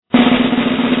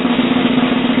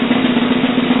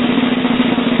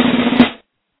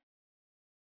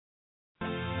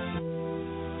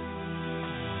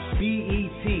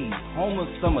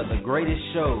some of the greatest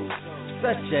shows,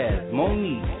 such as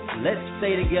Monique, Let's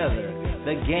Stay Together,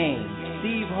 The Game,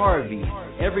 Steve Harvey,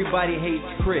 Everybody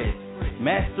Hates Chris,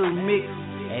 Master Mix,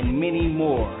 and many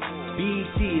more.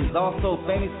 BET is also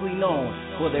famously known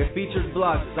for their featured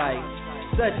blog sites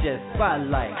such as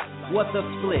Spotlight, What the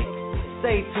Flick,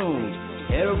 Stay Tuned,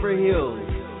 Head Over Heels,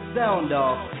 Sound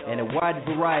Off, and a wide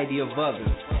variety of others.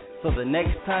 So the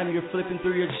next time you're flipping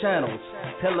through your channels,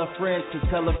 tell a friend to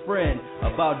tell a friend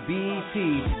about BET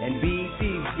and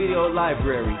BET's video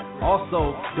library.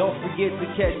 Also, don't forget to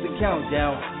catch the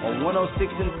countdown on 106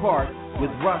 in Park with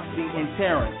Roxy and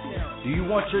Terrence. Do you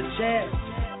want your chance?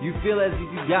 You feel as if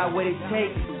you got what it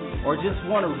takes? Or just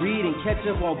want to read and catch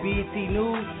up on BET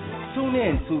News? Tune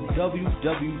in to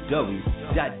www.bet.com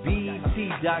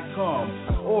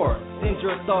or send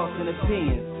your thoughts and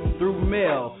opinions through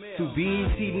mail to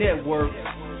BET Network,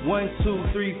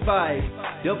 1235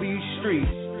 W Street,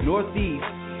 Northeast,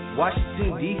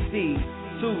 Washington, D.C.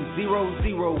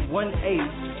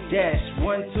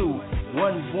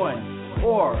 20018-1211,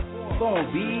 or phone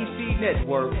BET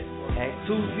Network at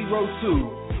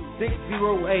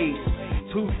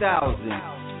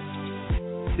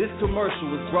 202-608-2000. This commercial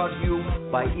was brought to you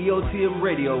by EOTM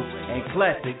Radio and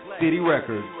Classic City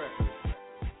Records.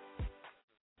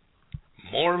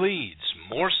 More leads,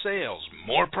 more sales,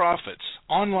 more profits.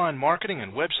 Online marketing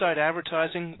and website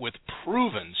advertising with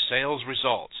proven sales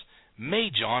results.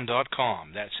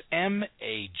 Majon.com. That's MAJON.com.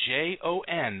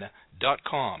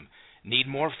 Need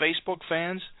more Facebook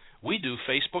fans? We do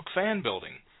Facebook fan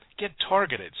building. Get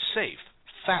targeted, safe,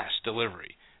 fast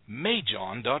delivery.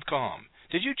 Majon.com.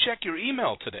 Did you check your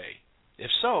email today?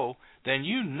 If so, then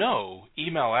you know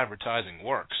email advertising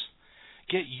works.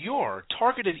 Get your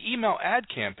targeted email ad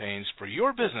campaigns for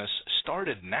your business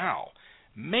started now.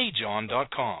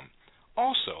 Majon.com.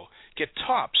 Also, get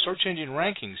top search engine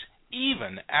rankings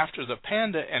even after the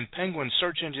Panda and Penguin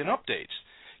search engine updates.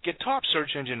 Get top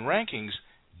search engine rankings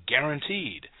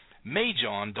guaranteed.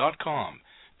 Majon.com.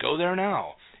 Go there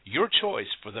now. Your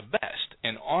choice for the best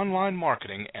in online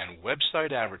marketing and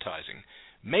website advertising.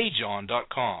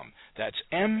 Majon.com. That's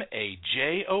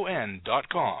MAJON.com.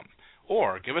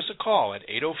 Or give us a call at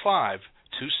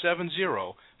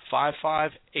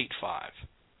 805-270-5585.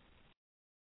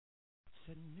 It's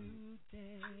a new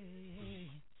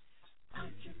day.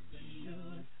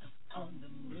 Entrepreneurs on the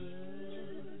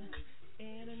move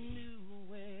in a new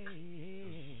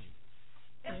way.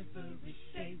 Every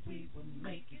day we will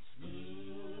make it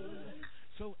smooth.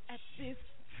 So at this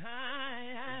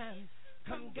time,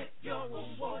 come get your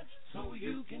award so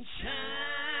you can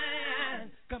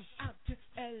shine. Come out to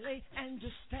LA and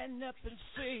just stand up and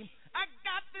scream, I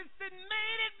got this and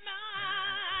made it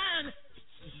mine.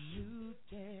 It's a new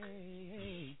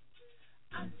day.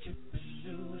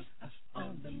 Entrepreneurs are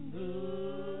on the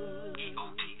move.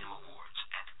 EOTM Awards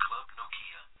at Club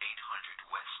Nokia,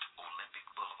 800 West Olympic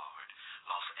Boulevard,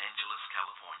 Los Angeles,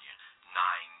 California,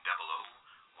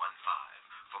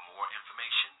 90015. For more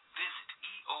information, visit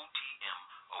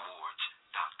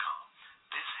EOTMAwards.com.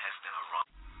 This has been a run.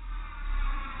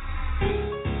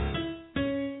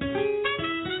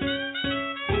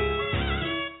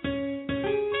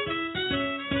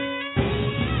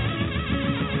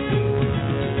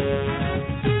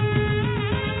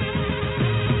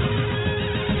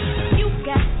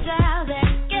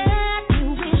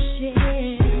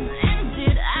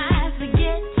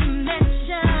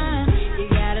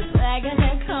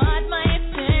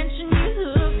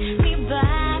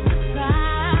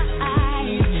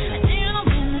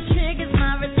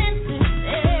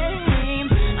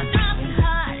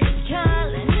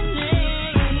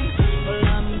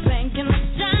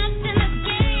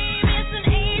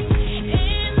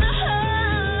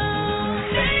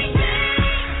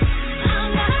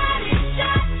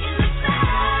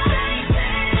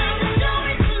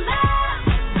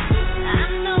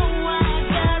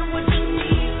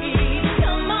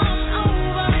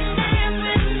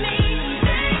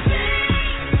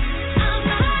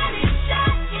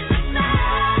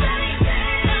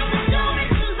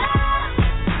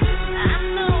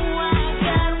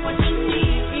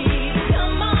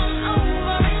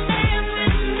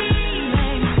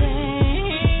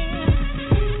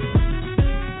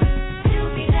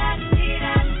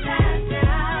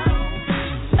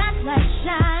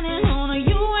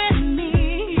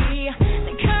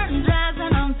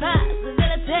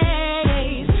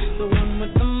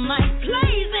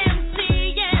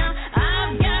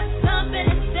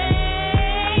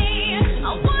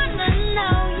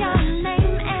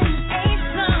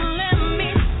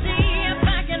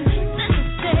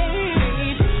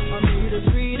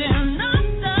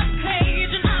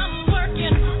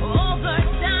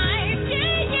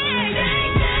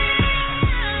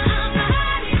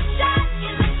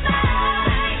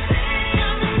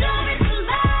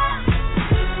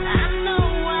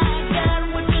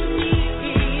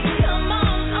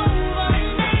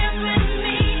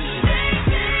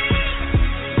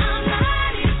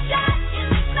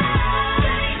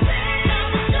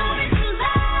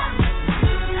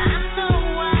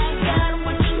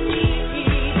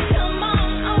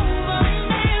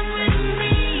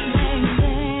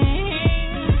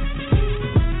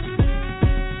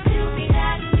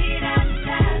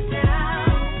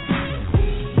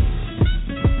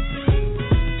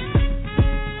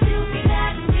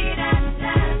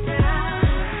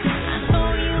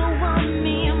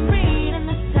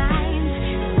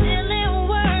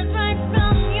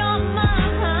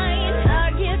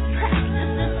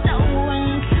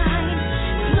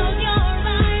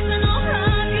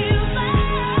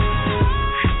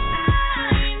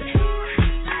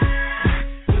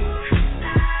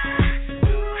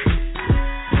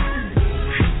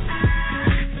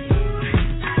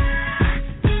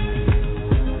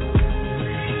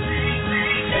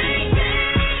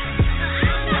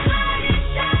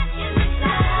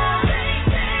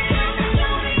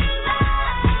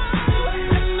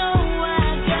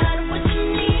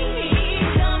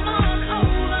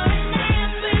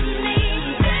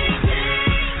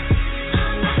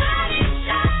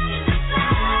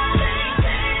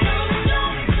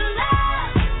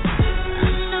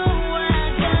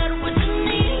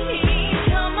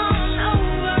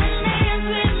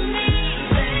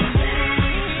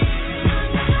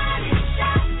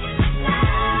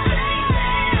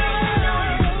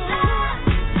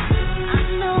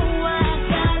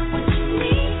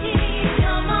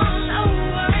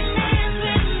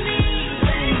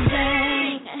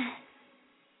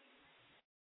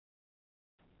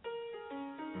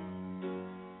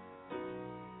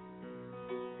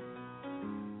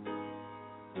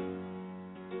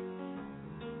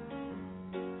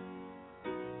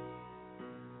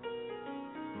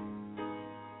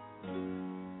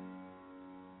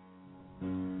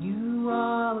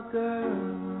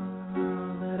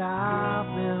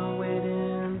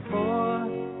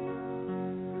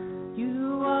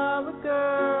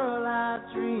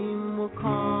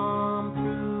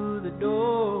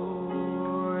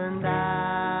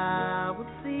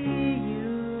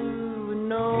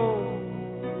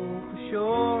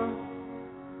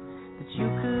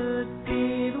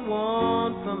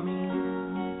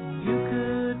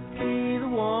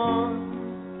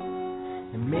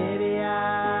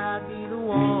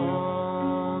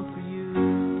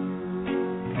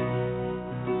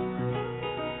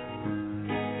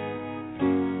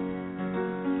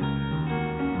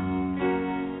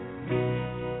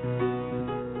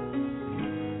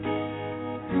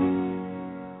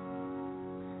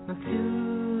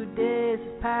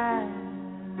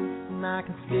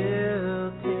 still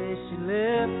taste your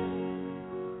lips,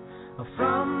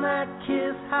 from that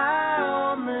kiss high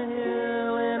on the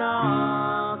hill in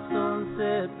our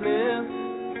sunset bliss,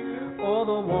 or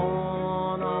the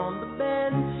one on the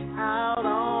bench out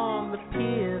on the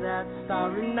pier that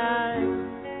starry night,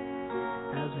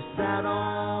 as we sat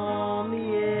on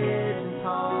the edge and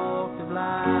talked of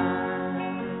life.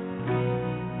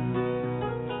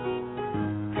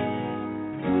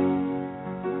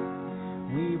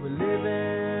 We were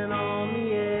living on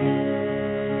the edge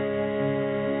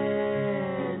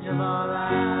of our lives.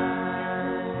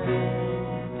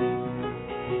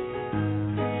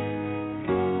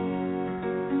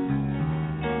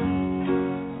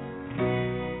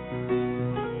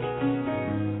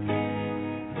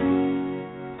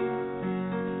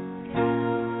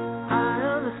 I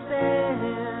understand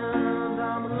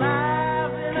I'm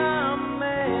alive and I'm a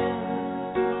man,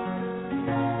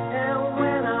 and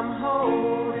when I'm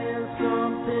holding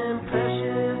something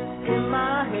precious in my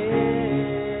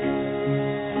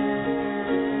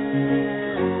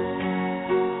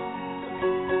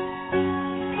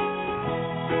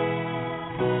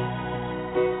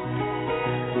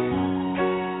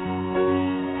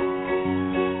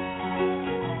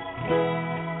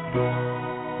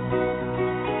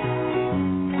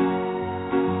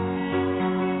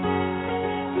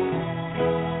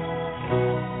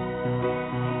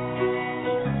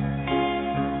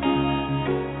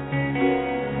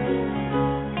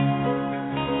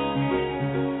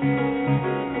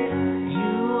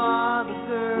You are the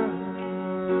girl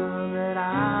that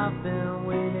I've been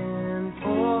waiting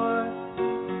for.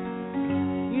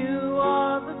 You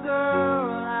are the girl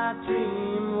I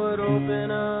dreamed would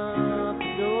open up the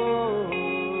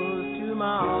doors to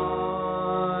my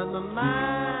heart, my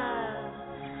mind,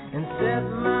 and set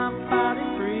my body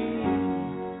free.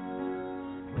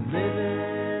 When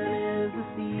living is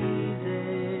this easy,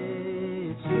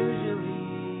 it's usually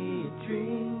a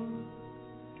dream.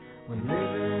 When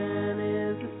living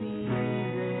is this easy.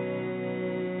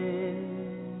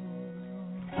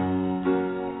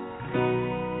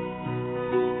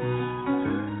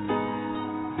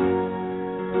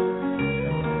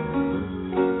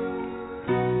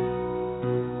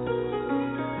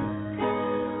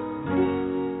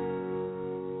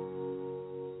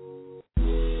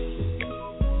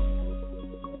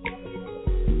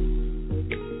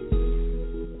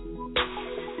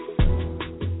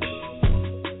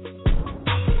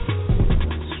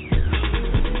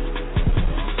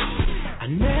 I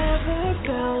never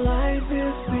felt like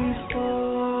this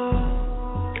before.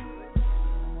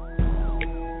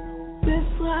 This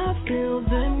life feels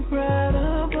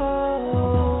incredible.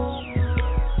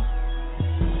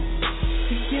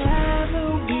 Together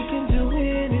we can do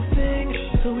anything,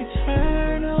 so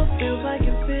eternal feels like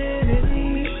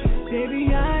infinity. Baby,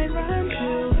 I run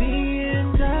till the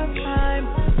end of time.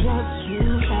 Plus you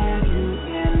have you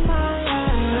in my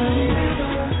life.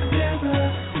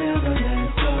 Never let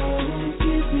go.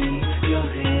 Give me your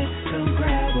hand, come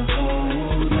grab a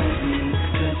hold. Let me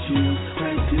touch you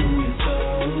right to your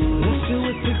soul. Let's do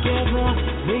it together,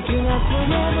 make it last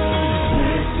forever.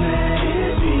 Let's let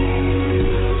it be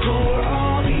for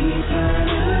all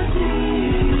eternity.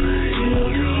 Till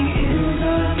the ends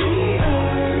of the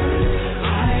earth,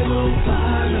 I will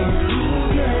follow you,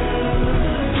 girl.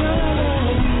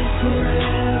 Love you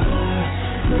forever,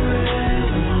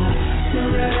 forever,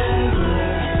 forever.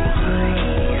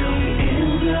 Till the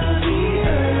ends of the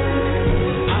earth,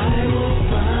 I will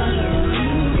follow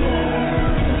you, girl.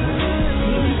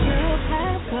 Many girls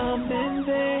have come and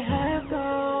they have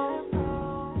gone,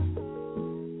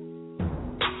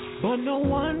 but no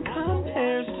one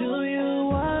compares to you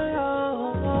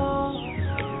alone.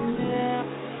 Yeah.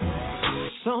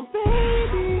 So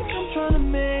baby, I'm trying to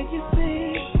make you see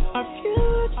our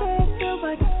future feels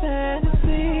like a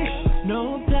fantasy. No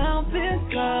doubt this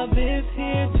love is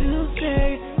here to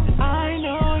stay. I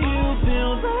know you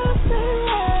feel the same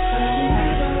way.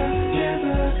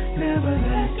 Never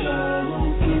let go.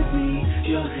 Give me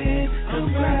your hand, come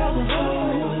grab a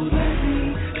hold. Let me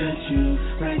touch you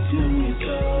right to your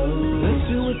soul. Let's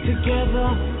do it together,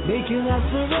 make it last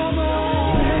forever.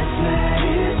 Let's let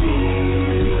it be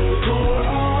for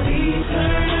all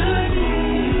eternity.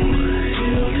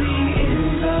 Till the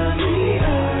ends of the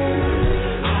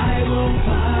earth, I will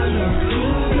follow you,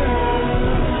 girl.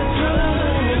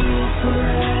 Love you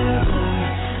forever,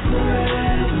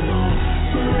 forever,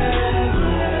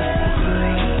 forever.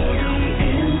 Till the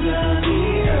ends of the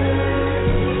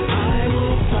earth, I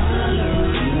will follow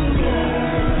you,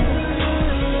 girl.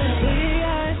 The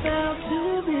eyes out to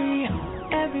be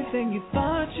everything you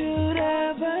thought you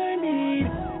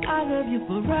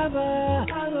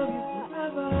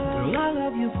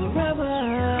forever.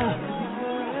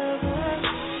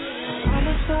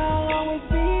 Promise I'll always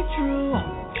be true.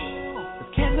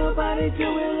 But can't nobody do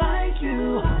it like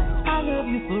you. I love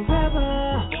you forever.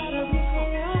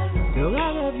 Girl,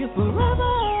 I love you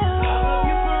forever.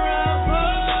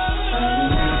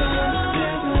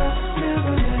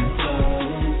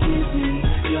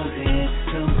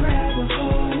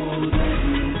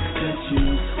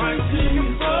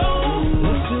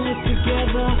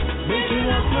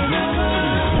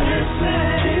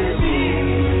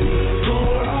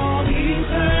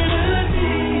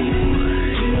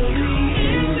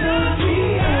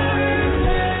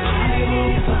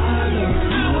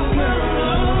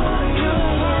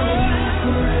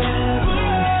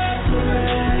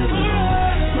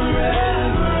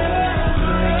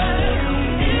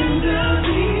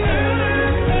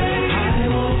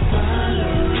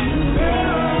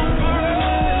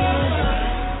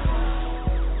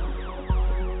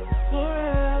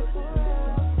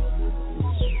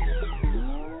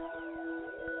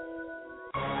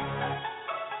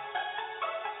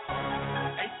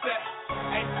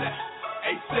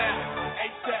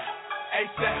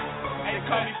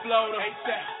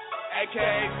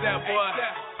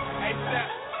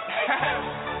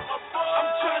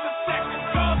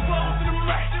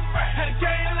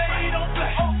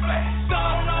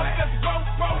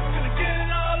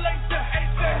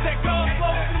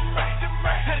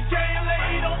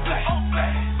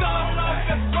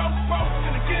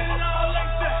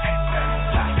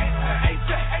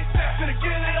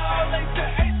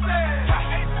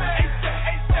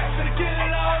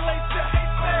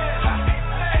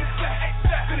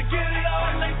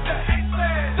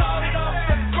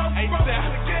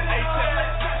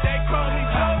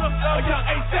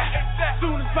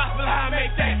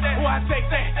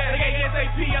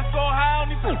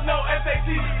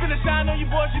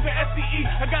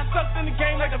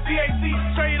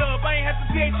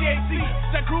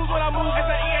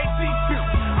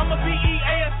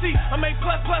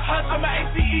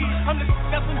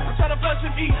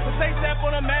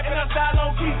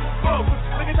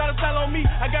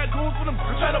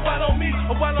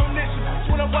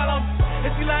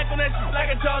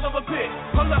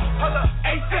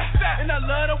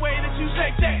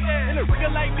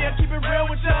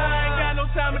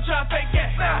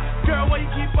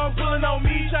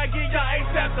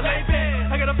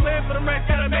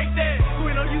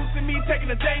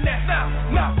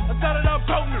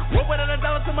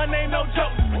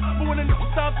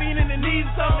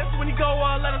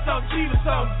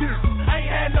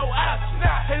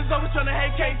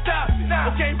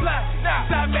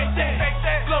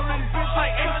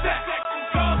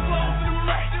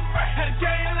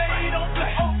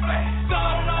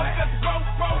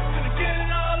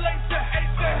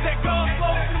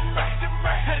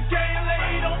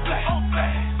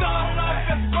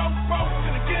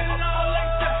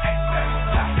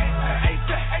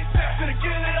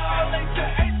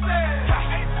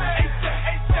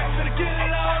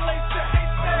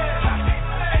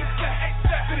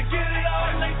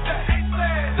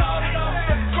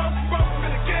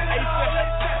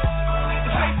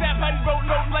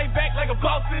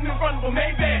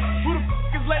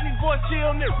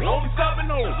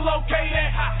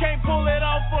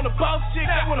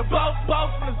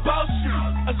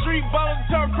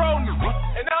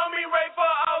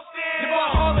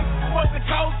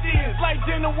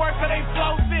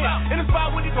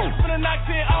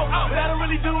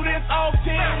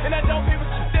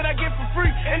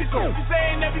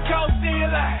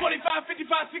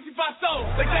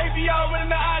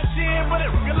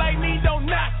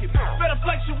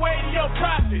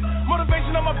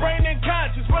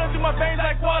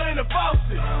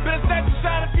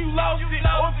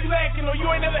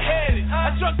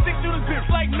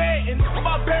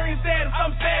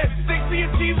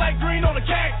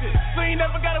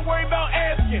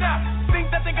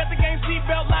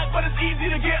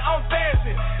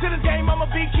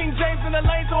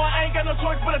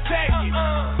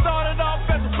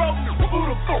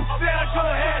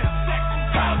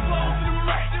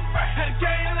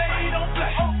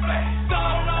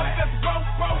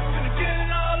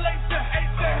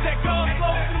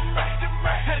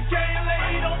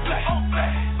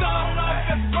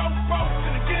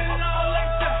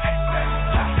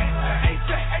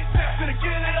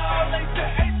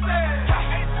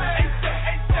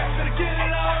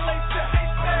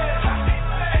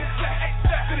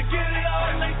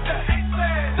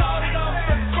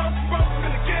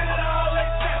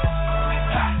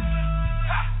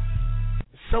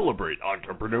 Celebrate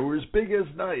entrepreneurs'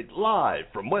 biggest night live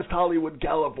from West Hollywood,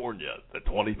 California. The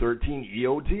 2013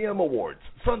 EOTM Awards,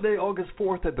 Sunday, August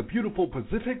 4th at the beautiful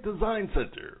Pacific Design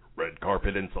Center. Red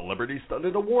carpet and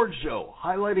celebrity-studded award show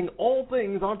highlighting all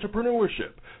things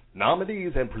entrepreneurship.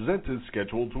 Nominees and presenters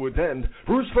scheduled to attend: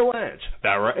 Bruce Valanche,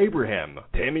 Farrah Abraham,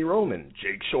 Tammy Roman,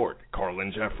 Jake Short,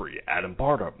 Carlin Jeffrey, Adam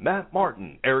Barter, Matt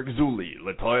Martin, Eric Zulli,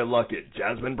 Latoya Luckett,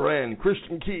 Jasmine Brand,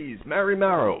 Christian Keys, Mary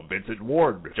Marrow, Vincent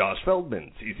Ward, Josh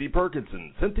Feldman, Cece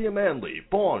Perkinson, Cynthia Manley,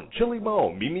 Vaughn, Chili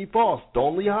Mo, Mimi Foss,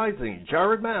 Dawn Lee Heising,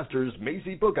 Jared Masters,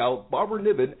 Macy Bookout, Barbara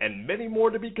Niven, and many more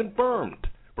to be confirmed.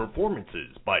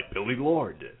 Performances by Billy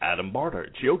Lord, Adam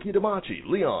Barter, Chioki Damachi,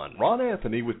 Leon, Ron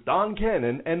Anthony with Don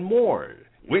Cannon, and more.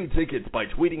 Win tickets by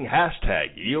tweeting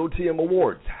hashtag EOTM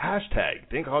Awards, hashtag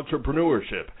Think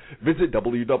Entrepreneurship. Visit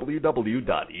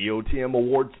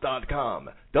www.eotmawards.com,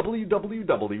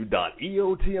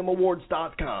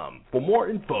 www.eotmawards.com for more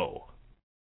info.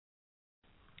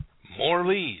 More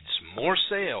leads, more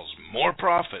sales, more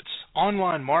profits.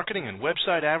 Online marketing and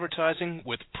website advertising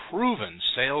with proven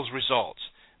sales results.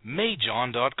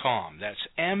 Majon.com. That's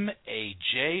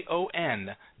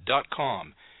Majon.com.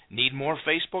 Need more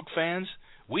Facebook fans?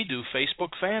 We do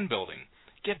Facebook fan building.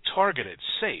 Get targeted,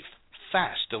 safe,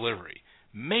 fast delivery.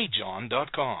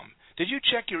 Majon.com. Did you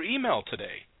check your email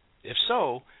today? If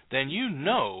so, then you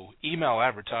know email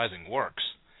advertising works.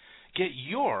 Get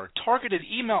your targeted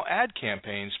email ad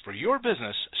campaigns for your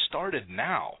business started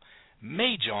now.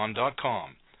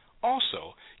 Majon.com.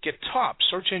 Also, get top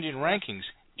search engine rankings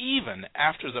even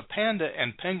after the Panda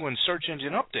and Penguin search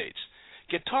engine updates.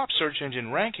 Get top search engine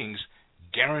rankings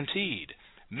guaranteed.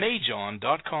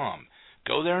 Majon.com.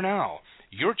 Go there now.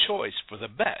 Your choice for the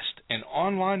best in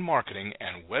online marketing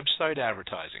and website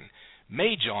advertising.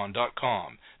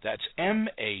 Majon.com. That's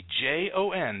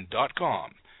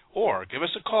Majon.com. Or give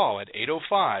us a call at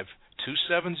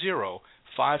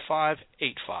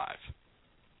 805-270-5585.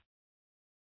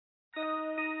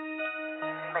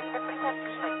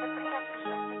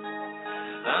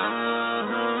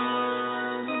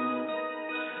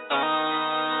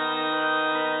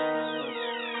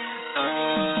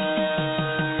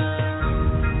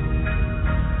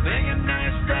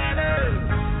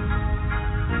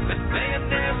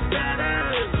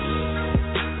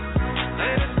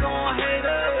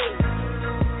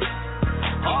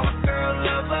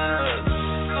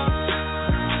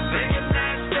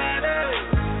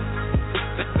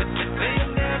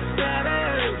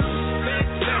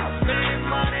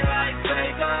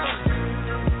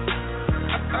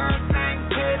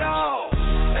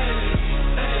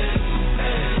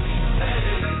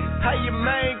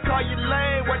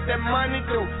 Money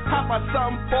do. Hop out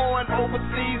something foreign,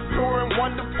 overseas, touring,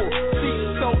 wonderful. She's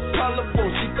so colorful,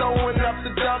 she throwing up the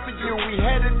W. We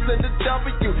headed to the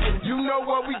W. You know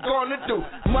what we gonna do.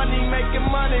 Money making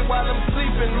money while I'm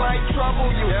sleeping might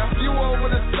trouble you. You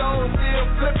over the stove, still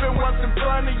flipping what's in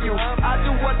front of you. I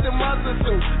do what them others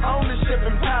do. Ownership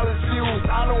and palace views.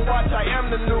 I don't watch, I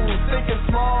am the news. Thinking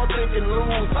small, thinking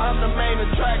lose. I'm the main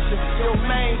attraction. Your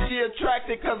main, she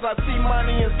attracted cause I see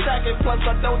money and stack it. Plus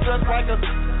I don't dress like a...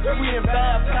 We in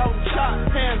bath, counting shots,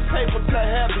 hands paper cut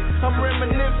heavy. I'm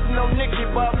reminiscing on Nicky,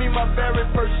 bought me my very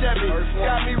first Chevy.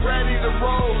 Got me ready to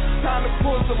roll, time to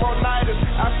pull some more nighters.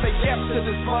 I say yes to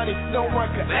this money, no one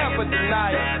can ever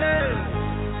deny it.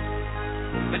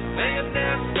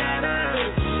 Millionaire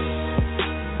status,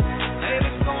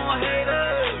 haters gon' hate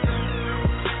us.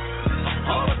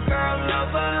 All the girl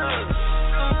lovers.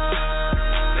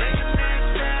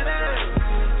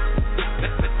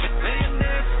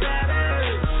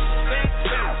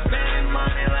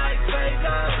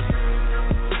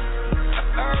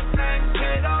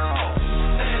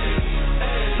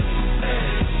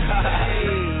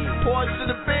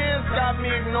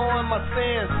 Ignoring my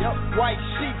sins. White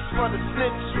sheets for the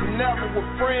snitch who never were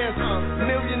friends.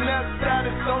 Millionaire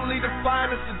status, only the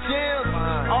finest of gems.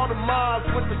 All the mobs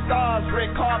with the stars, red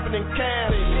carpet and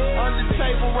cans. Under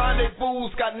table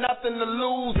rendezvous, got nothing to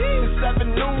lose. The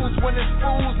 7 News when it's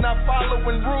fools not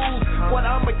following rules. What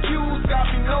I'm accused got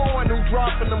me knowing who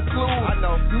dropping them clues.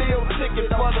 Meal ticket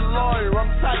for the lawyer,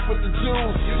 I'm tight with the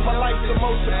Jews. My life's a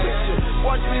motion picture.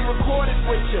 Watch me record it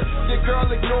with you. Your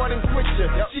girl ignored and quit you.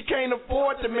 She can't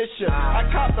afford to miss you. I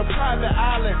copped a private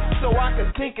island so I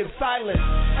can think in silence.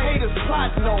 Haters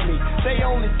plotting on me, they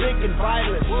only thinking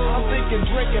violence. I'm thinking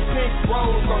drinking pink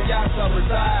rose on yachts I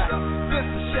reside. This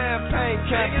is champagne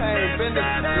campaign, business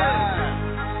is live.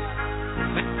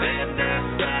 Millionaire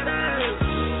status,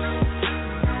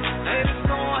 haters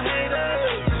gon' hate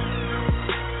us.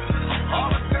 All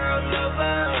the girls love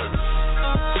us.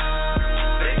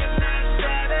 Millionaire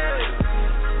status,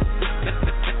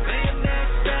 millionaire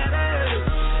status.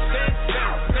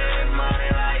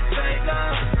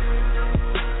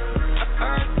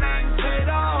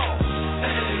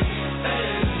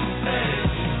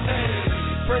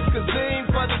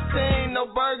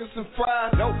 burgers and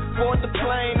fries. Board the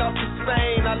plane off to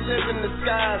Spain, I live in the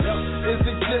skies. Is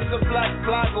it just a black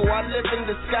blogger? I live in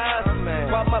disguise.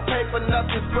 While my paper,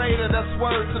 nothing's greater, that's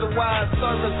word to the wise.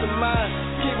 Service of mine,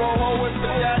 keep on holding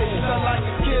spaghetti. Sound like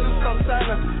a kid who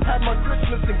sometimes had my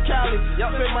Christmas in Cali.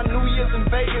 Spent my New Year's in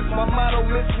Vegas, my motto,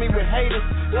 miss me with haters.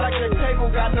 Like that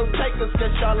table, got no takers,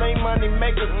 guess y'all ain't money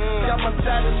makers. Got my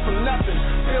status from nothing,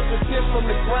 built the shit from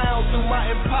the ground. Through my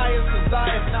empire's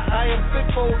desire, I am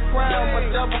fit for a crown. My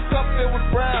double cup filled with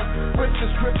brown,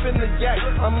 riches dripping the yak.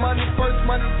 My money first,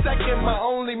 money second, my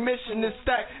only mission is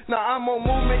stack. Now I'm on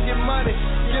movement, get money,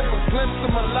 give a glimpse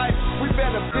of my life. We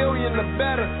bet $1 billion or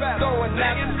better, throwing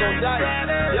napkins on dice.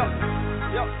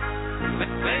 Yup.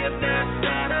 Millionaire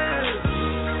status,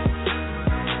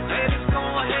 haters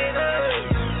gon' hate us.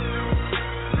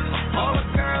 All the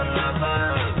girl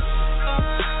lovers,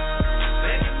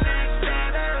 millionaire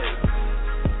status,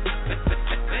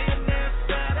 millionaire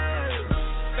status.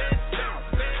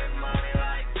 Spend money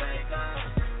like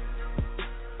Vegas,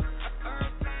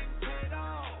 everything paid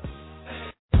off.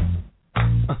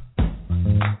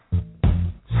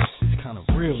 It's kind of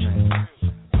real, man.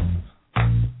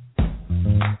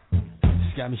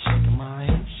 It's got me shaking my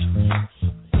head.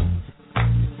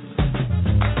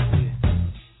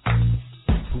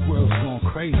 The world's going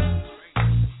crazy.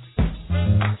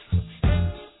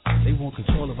 They want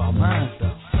control of our minds,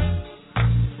 though.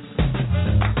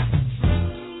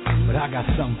 But I got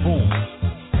something for them.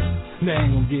 They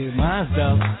ain't gonna get mine,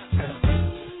 though.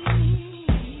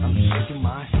 I'm shaking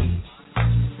my head.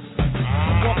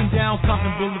 I'm walking down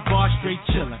Compton Boulevard, straight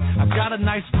chillin'. I got a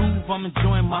nice groove, I'm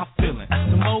enjoying my feeling.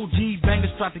 Some OG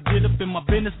bangers tried to get up in my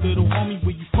business. Little homie,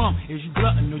 where you from? Is you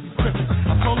glutton or you crippin'?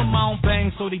 I told them I don't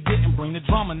bang, so they didn't bring the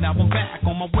drama. Now I'm back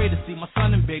on my way to see my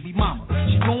son and baby mama.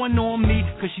 She going on me,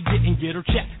 cause she didn't get her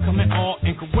check. Coming all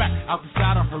incorrect, out the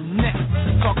side of her neck.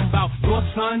 Talking about your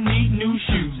son need new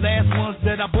shoes. Last ones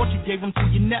that I bought, you gave them to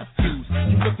your nephews.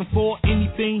 You looking for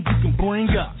anything you can bring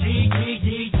up? Yeah.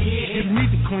 You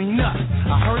need to clean up.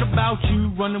 I heard about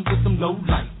you running with them low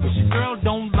lights, but your girl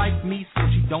don't like me, so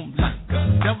she don't like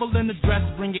us. Devil in the dress,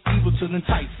 bring it evil to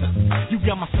entice us. You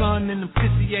got my son in the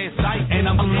pissy ass sight, and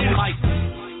I'm going like,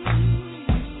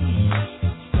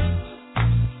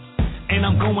 and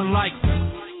I'm going like,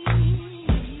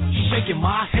 shaking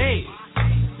my head,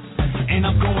 and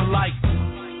I'm going like,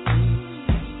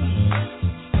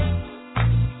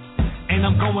 and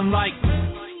I'm going like,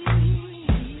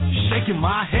 shaking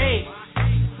my head.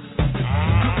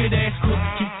 Crooked ass crooks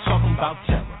keep talking about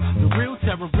terror. The real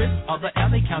terrorists are the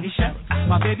LA County Sheriff.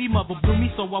 My baby mother blew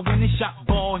me, so I went and shot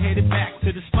ball, headed back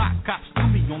to the spot. Cops threw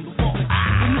me on the wall.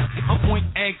 A point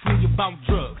asked me about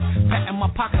drugs, patting my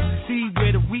pockets to see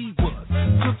where the weed was.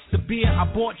 Took the beer I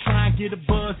bought, trying to get a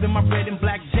buzz in my red and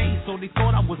black J's, so they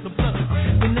thought I was a blood.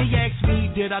 Then they asked me,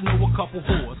 did I know a couple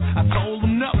whores? I told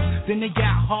them no. Then they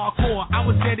got hardcore. I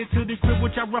was headed to the crib,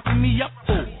 which I roughened me up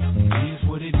for. Here's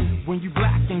what it is. When you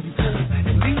black and you poor,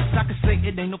 at least I can say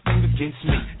it ain't no thing against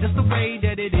me. Just the way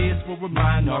that it is for a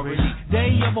minority.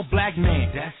 They of a black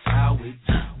man, that's how it is.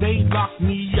 They locked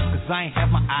me up cause I ain't have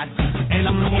my ID. And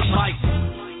I'm going like,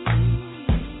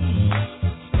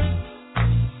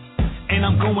 and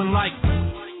I'm going like,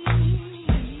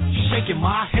 shaking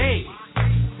my head.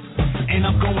 And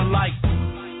I'm going like,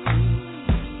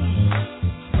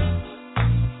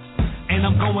 and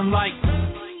I'm going like,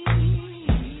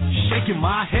 shaking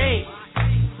my head.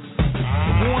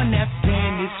 The war in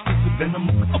Afghan is stupid venom.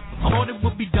 I thought it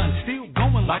would be done, still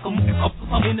going like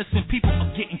innocent people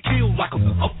are getting killed like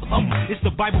it's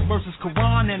the Bible versus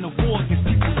Quran and the war against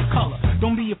people of color.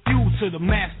 Don't be a fool to the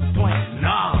master plan.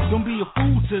 Nah, don't be a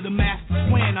fool to the master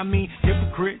plan. I mean,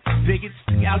 hypocrites, bigots,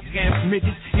 out-ass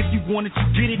midgets. If you wanted to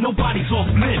get it, nobody's off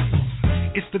limits.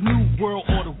 It's the new world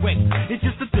order way. It's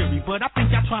just a theory, but I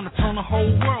think y'all trying to turn the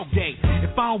whole world gay.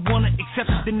 If I don't wanna accept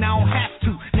it, then I don't have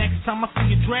to. Next time I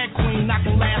see a drag queen, I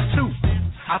can laugh too.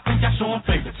 I think I show them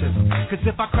favoritism, cause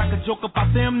if I crack a joke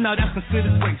about them, now that's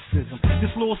considered racism.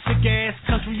 This little sick ass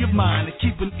country of mine is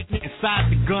keeping it inside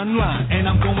the gun line. And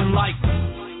I'm going like,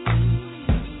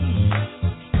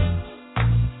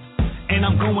 and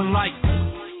I'm going like,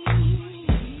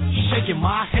 shaking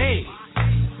my head.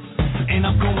 And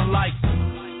I'm going like,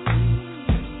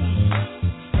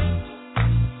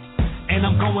 and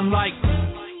I'm going like,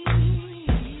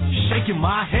 shaking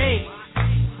my head.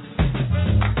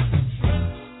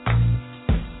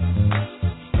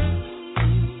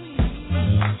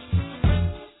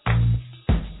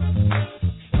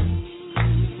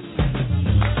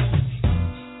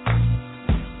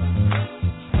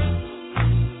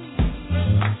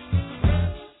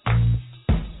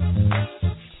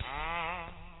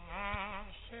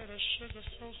 Sugar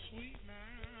so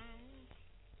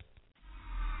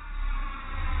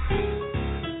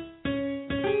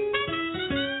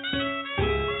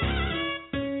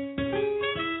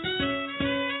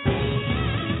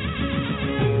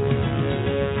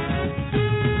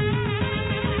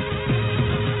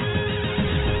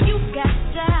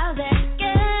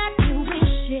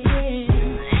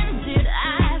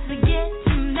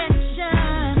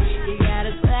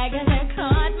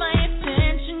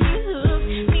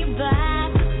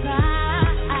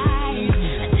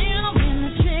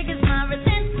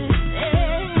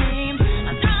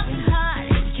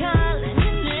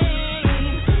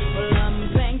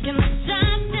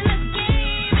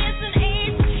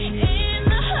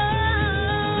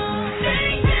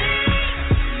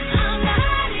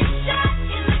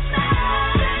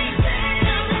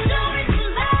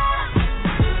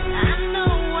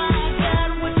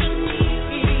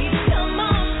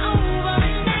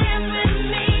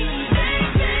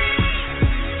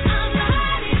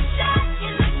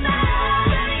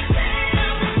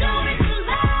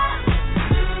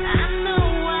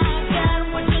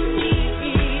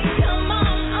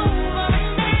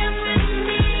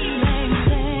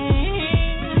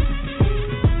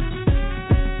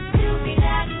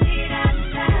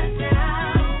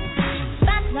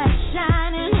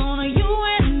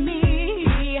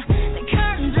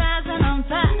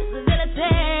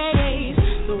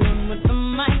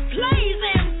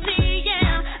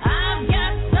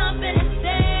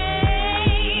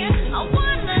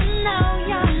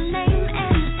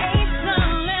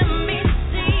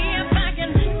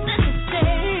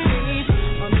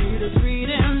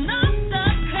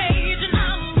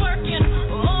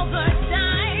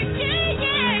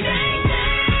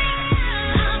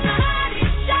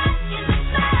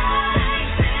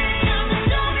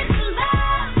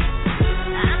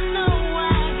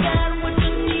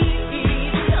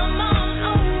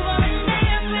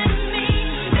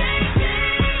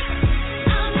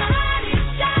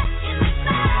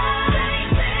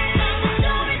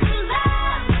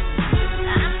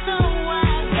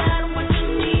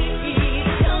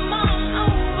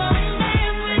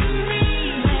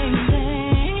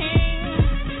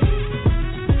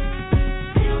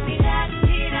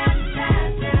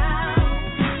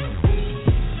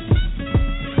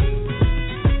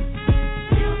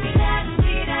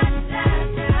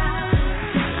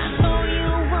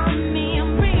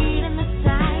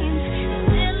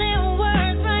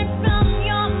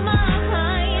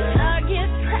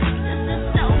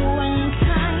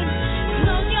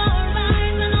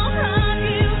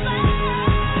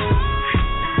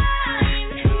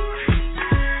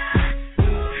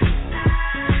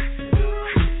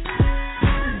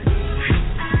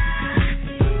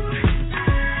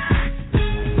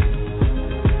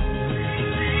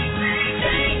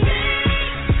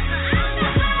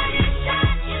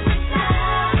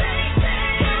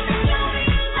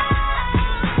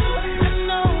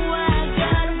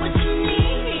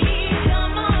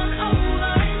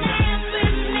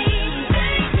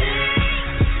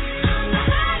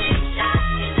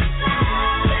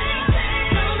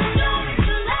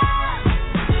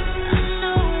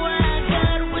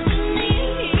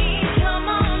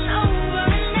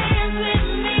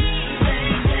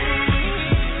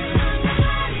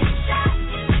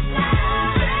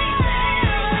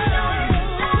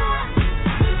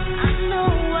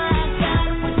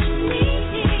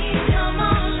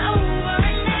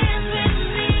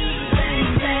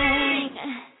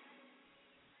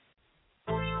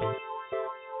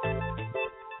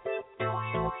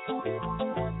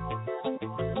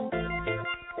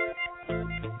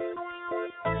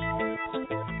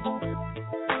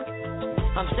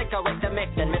I'm sicker with the mix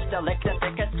than Mr. Lick the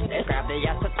thickest. Grab the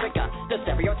ass that's bigger, the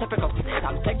stereotypical.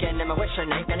 I'm ticking and my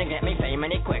wishing ain't gonna get me fame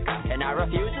any quicker. And I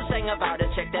refuse to sing about a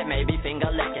chick that may be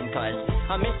finger licking, cause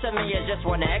a miss to me is just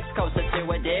one X closer to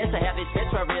a diss. I have these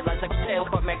fits where I realize I still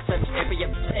but makes sense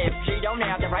if she don't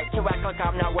have the right to act like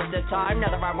I'm not worth the time.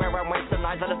 Now that I'm where I'm wasting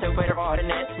lines on a stupid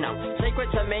ordinance. No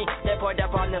secret to me, they put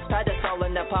up on this pedestal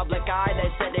in the public eye. They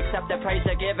said accept the praise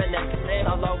they're giving them.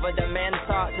 All over the men's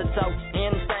thoughts, it's so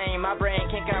insane. My brain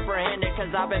can't comprehend it,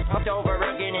 cause I've been fucked over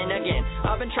again and again.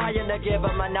 I've been trying to give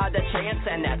them another chance,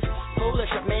 and that's foolish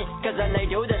of me, cause then they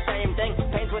do the same thing.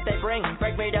 Pain's what they bring,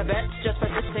 break me to bits just for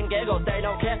this and giggles. They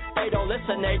don't care, they don't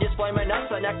listen, they just blaming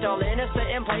us and act all innocent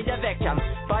and play the victim.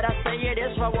 But I say it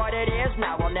is for what it is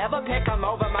now. I'll never pick them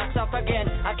over myself again.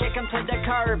 I kick them to the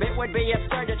curb, it would be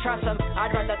absurd to trust them.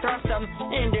 I'd rather thrust them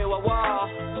into a wall.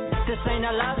 This ain't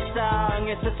a love song,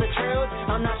 it's just the truth.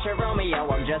 I'm not your Romeo,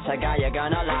 I'm just a guy you're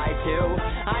gonna lie to.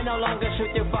 I no longer shoot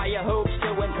through fire hoops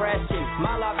to impress you.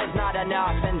 My love is not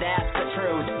enough, and that's the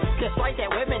truth. This light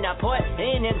that women are put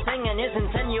in and singing is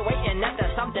insinuating that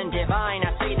there's something divine.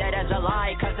 I see that as a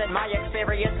lie, cause in my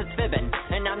experience it's fibbing.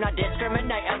 And I'm not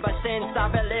discriminating, but since I've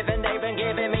been living, they've been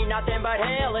giving me nothing but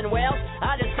hell. And well,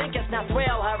 I just think it's not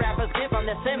swell how rappers give them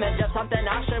this image of something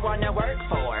I should wanna work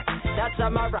for. That's a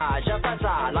mirage, a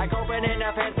facade, like opening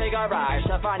a fancy garage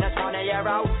to find a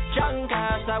 20-year-old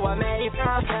junker. So I may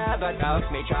fuck her, but don't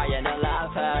me trying to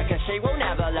love her, cause she will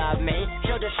never love me.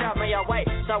 She'll just shove me away,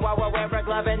 so I will wear a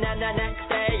glove and then the next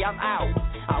day I'm out.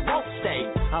 I won't stay,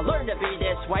 I learned to be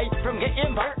this way from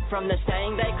getting burnt from this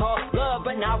thing they call love,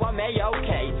 but now I'm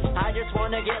A-okay. I just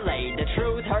wanna get laid, the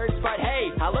truth hurts, but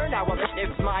hey, I learned how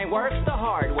it's my work's the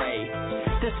hard way.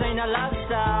 This ain't a love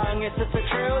song, it's just the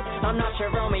truth. I'm not your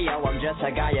Romeo, I'm just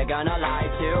a guy you're gonna lie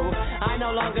to. I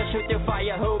no longer shoot through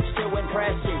fire hoops to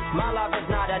impress you. My love is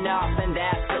not enough, and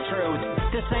that's the truth.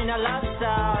 This ain't a love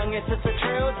song, it's just the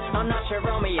truth. I'm not your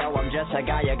Romeo, I'm just a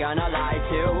guy you're gonna lie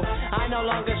to. I no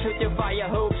longer shoot through fire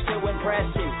hoops to impress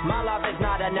you. My love is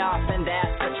not enough, and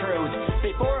that's the truth.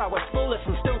 Before I was foolish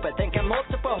and stupid, thinking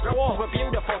multiple girls were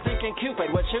beautiful, thinking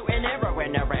Cupid would shoot an arrow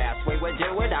in her ass. We would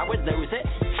do it, I would lose it.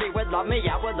 She would love me,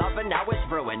 I would love her, now it's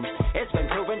ruined. It's been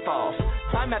proven false.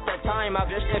 Time after time, I've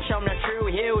just shown the true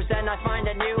hues. Then I find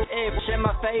a new image and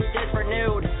my face is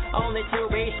renewed. Only to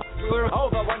be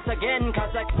over once again,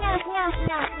 cause I can't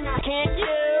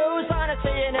use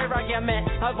honesty in an argument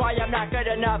of why I'm not good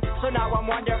enough. So now I'm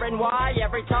wondering why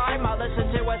every time I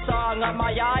listen to a song on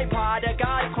my iPod, a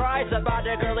guy cries about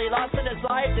a girl he lost in his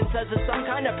life and says it's some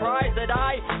kind of prize that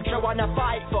I sure wanna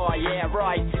fight for. Yeah,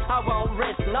 right, I won't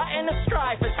risk nothing to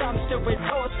strive for some stupid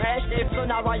post hash if. So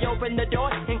now I open the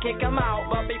door and kick him out.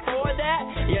 But before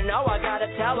that, you know I gotta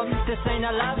tell him this ain't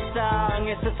a love song,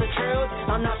 it's just the truth.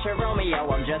 I'm not your Romeo,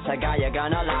 I'm just a guy you're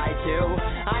gonna lie to.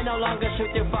 I no longer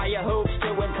shoot through fire hoops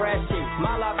to impress you.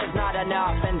 My love is not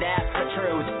enough, and that's the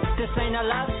truth. This ain't a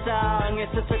love song,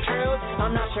 it's just the truth.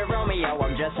 I'm not your Romeo,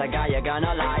 I'm just a guy you're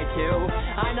gonna lie to.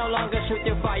 I no longer shoot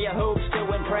through fire hoops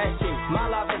to impress you. My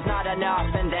love is not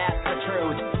enough, and that's the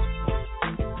truth.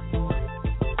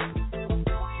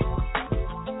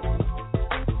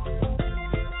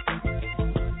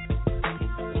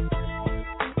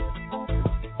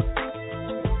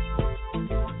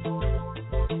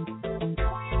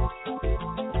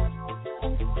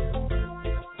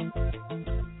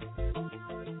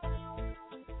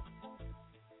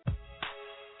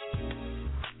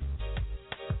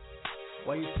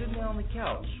 While you're sitting there on the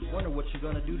couch, wonder what you're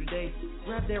gonna do today?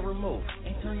 Grab that remote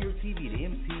and turn your TV to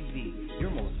MTV, your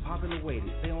most popular way to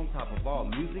stay on top of all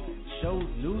music, shows,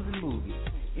 news, and movies.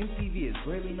 MTV is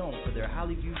greatly known for their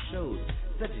highly viewed shows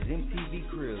such as MTV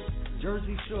Cribs,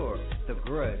 Jersey Shore, The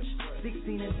Grudge,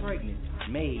 16 and Pregnant,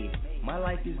 Made, My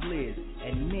Life is Liz,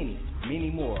 and many, many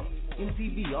more.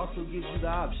 MTV also gives you the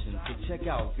option to check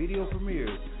out video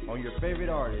premieres on your favorite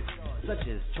artists such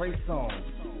as Trey Songz,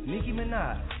 Nicki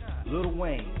Minaj, Lil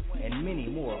Wayne, and many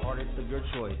more artists of your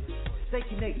choice. Stay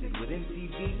connected with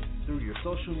MTV through your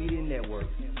social media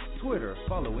networks. Twitter,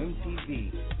 follow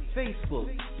MTV.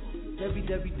 Facebook,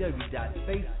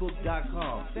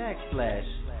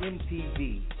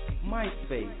 www.facebook.com/MTV.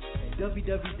 MySpace,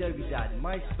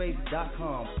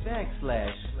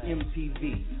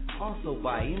 www.myspace.com/MTV. Also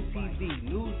by MTV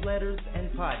newsletters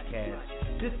and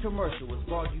podcasts. This commercial was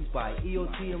brought to you by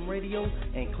EOTM Radio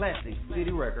and Classic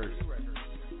City Records.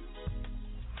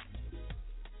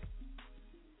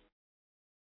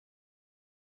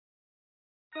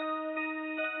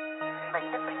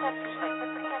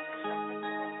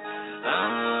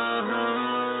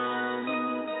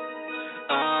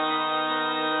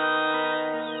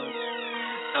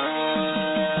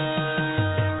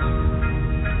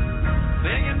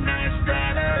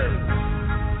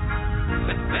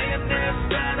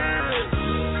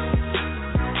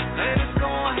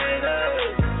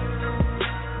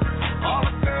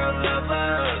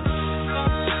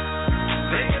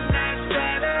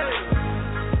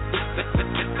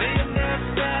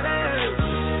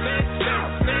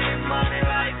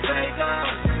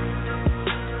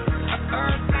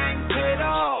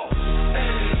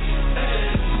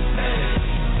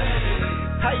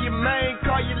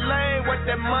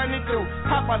 money do?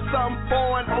 How about something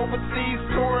foreign, overseas,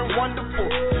 touring, wonderful.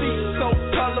 She's so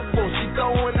colorful, she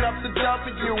throwing up the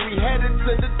W. We headed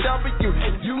to the W,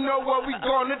 you know what we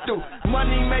gonna do.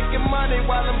 Money making money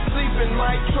while I'm sleeping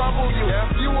might trouble you.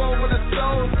 You over the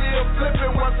soul, still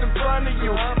flipping what's in front of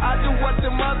you. I do what the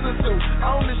others do,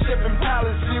 ownership and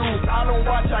palace views. I don't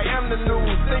watch, I am the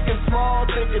news. Thinking small,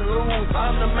 thinking lose.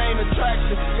 I'm the main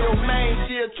attraction. Your main,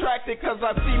 she attracted cause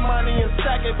I see money and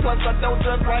stack it. Plus I don't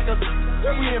just like a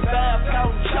we in bath,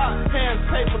 counting chop, hands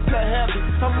paper cut heavy.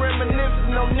 I'm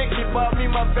reminiscing on Nicky bought me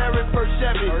my very first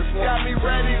Chevy. Got me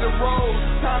ready to roll,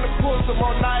 time to pull some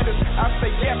more nighters. I say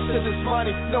yes to this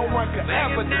money, no one could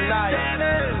ever deny it.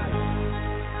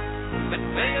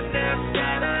 Millionaire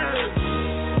status,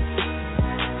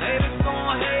 haters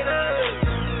gon' hate us.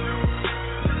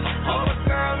 All the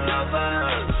girl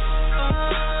lovers.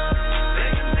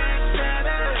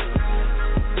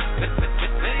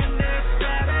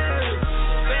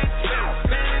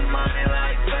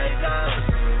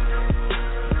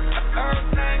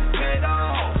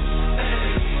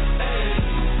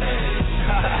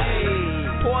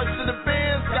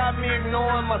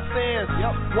 Ignoring my sins,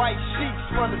 white sheets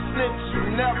for the snitch, you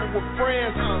never were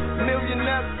friends.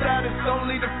 Millionaire status,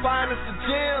 only the finest of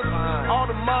gems. All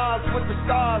the mobs with the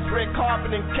stars, red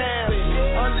carpet and cans.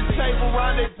 Under table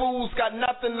rendezvous, got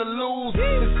nothing to lose.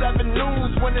 The 7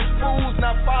 News when it's fools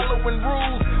not following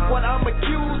rules. What I'm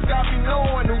accused got me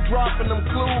knowing who dropping them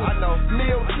clues.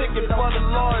 Meal ticket for the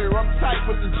lawyer, I'm tight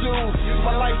with the Jews.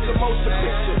 My life's a motion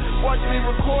picture, watch me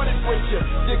record it with you.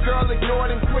 Your girl ignored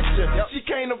and quit you. She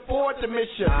can't afford the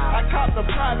mission. I copped a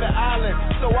private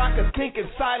island so I could think in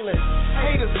silence.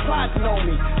 Haters plotting on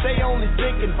me, they only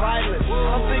thinking violence.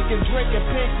 I'm thinking drinking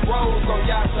pink rose on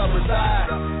yachts I reside.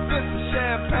 This is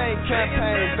champagne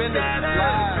campaign, business is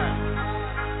live.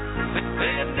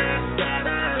 Millionaire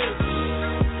status,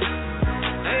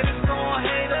 haters gon'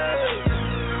 hate us.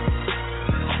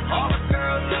 All the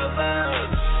girls love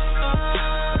us.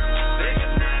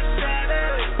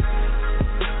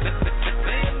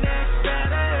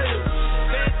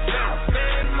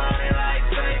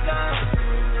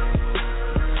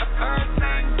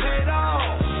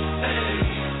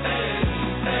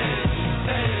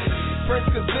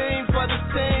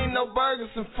 No burgers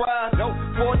and fries.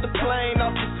 Board the plane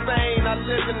off to Spain. I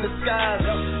live in the skies.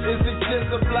 Is it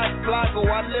just a black block or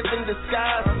I live in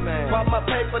disguise? While my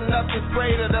paper nothing's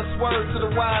greater, that's word to the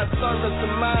wise. Service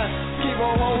of mine. Keep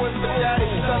on holding spaghetti.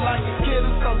 Felt like a kid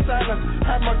in some Santa.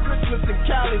 Had my Christmas in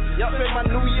Cali. Spent my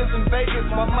New Year's in Vegas.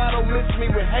 My motto, miss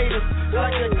me with haters.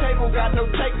 Like a table, got no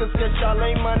takers. Guess y'all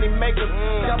ain't money makers.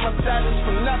 Got my status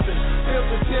from nothing. Built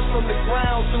a tip from the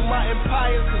ground through my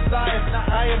empire's desire.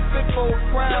 I am fit for a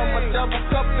crown. My double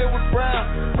cup filled with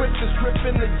brown. With the strip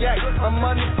in the yak. My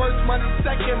money first, money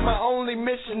second. My only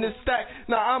mission is stack.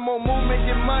 Now I'm on movement,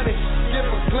 get money. Give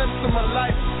a glimpse of my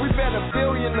life. We bet $1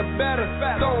 billion or better.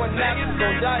 Throwing napkins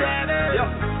on dice.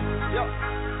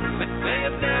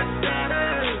 Millionaire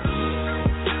status.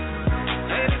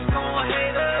 Haters gon'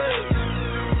 hate us.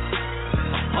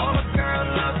 All the girls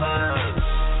love us.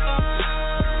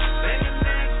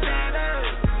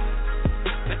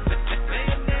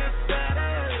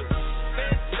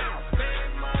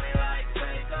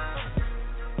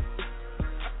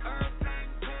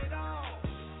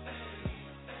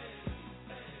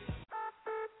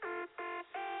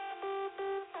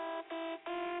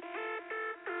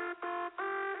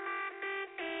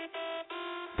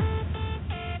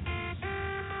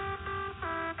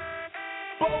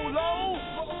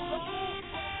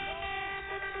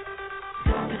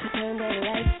 Turn the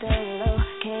lights down low,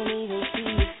 can't even see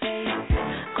your face.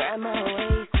 Grab my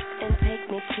waist and take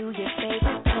me to your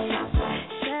favorite place.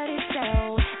 Shut it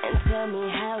down and tell me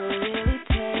how it really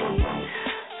tastes.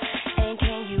 And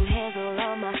can you handle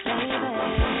all my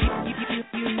flavors?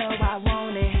 You know I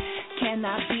want it. Can I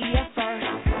be your first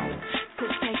to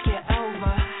take it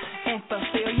over and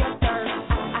fulfill your thirst?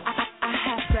 I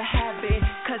have to have it,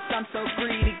 'cause I'm so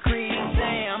greedy.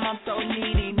 Damn, I'm so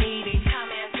needy.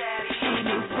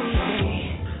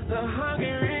 The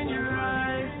hunger in your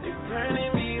eyes is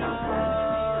turning me on.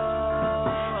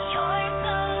 You're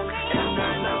so greedy. And I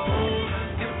know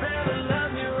you better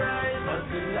love me right, but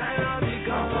tonight I'll be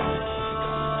gone.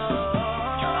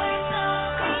 You're so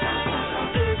greedy.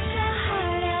 Eat your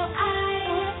heart out, I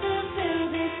want to fulfill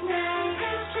this night.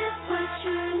 That's just what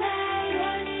you like.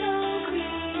 You're so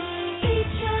greedy.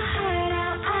 Eat your heart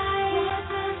out, I want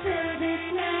to fulfill this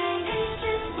night. It's just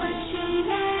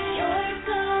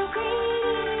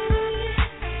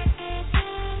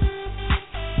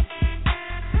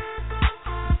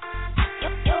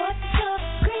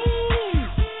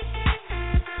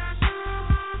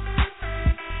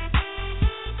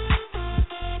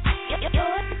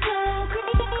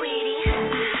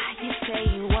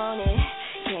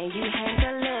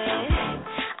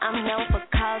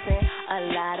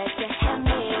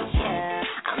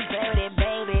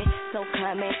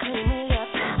clean me up.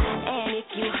 And if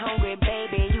you hungry,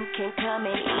 baby, you can come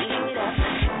and eat it up.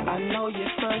 I know you're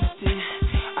thirsty,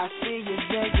 I see you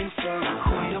begging for a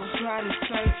queen. Don't try to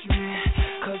search me,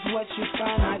 cause what you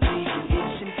find might leave you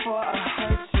itching for a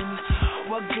hurting.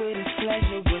 What good is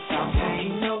pleasure without pain?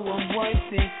 You know I'm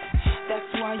worth it,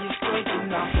 that's why you're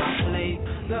scraping off my plate.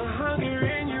 The hunger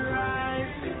in your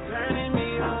eyes is turning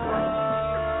me on.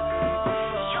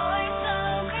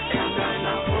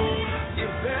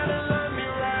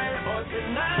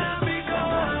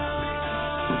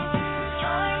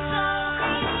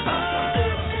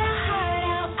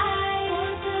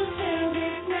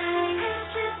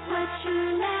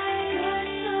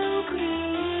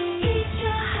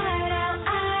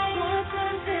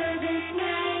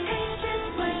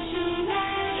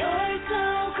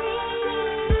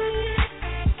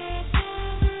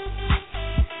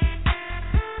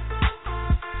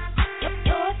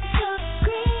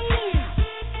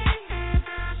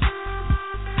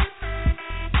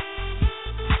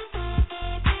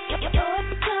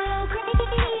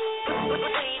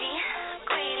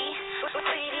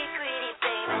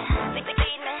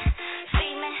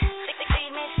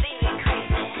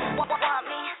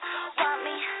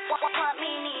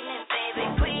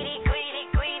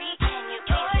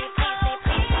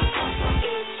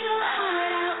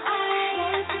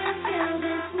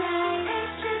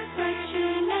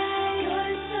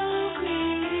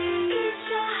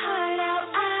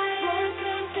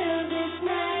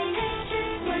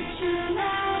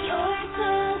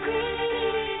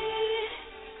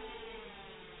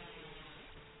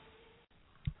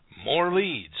 More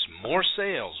leads, more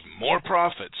sales, more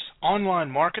profits. Online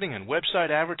marketing and website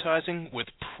advertising with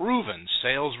proven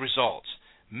sales results.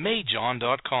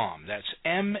 Majon.com. That's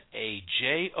MAJON.com.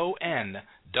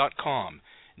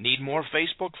 Need more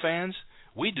Facebook fans?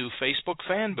 We do Facebook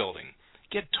fan building.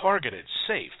 Get targeted,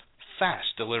 safe,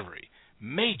 fast delivery.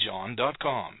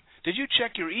 Majon.com. Did you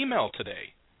check your email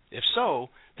today? If so,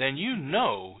 then you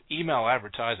know email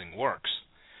advertising works.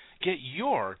 Get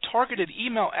your targeted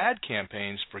email ad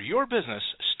campaigns for your business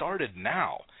started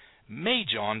now.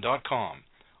 Majon.com.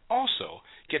 Also,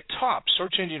 get top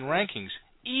search engine rankings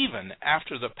even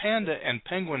after the Panda and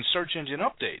Penguin search engine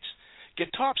updates.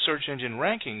 Get top search engine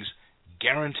rankings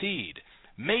guaranteed.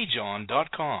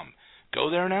 Majon.com. Go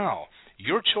there now.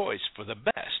 Your choice for the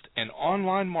best in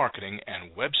online marketing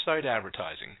and website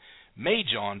advertising.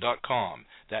 Majon.com.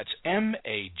 That's MAJON.com.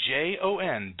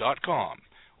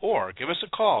 Or give us a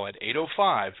call at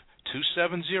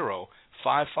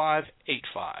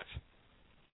 805-270-5585.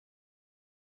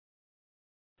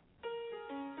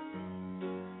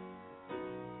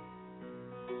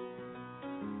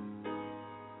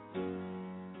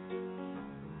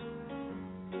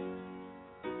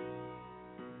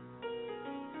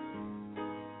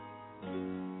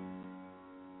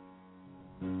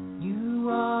 You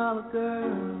are the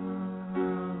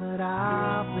girl that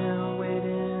I've been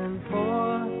waiting for.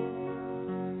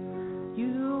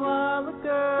 You are the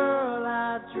girl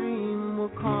I dream will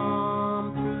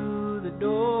come through the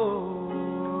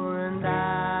door, and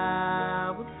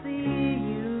I will see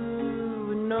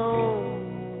you and know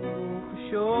for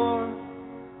sure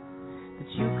that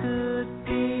you could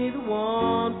be the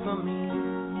one for me.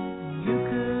 You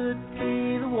could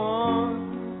be the one,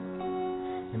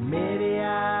 and maybe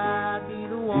I'd be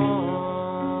the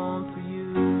one for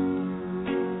you.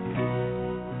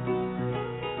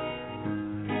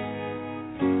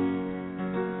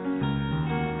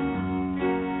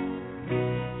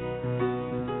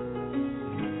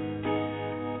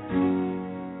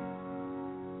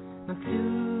 Now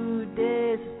 2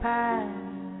 days have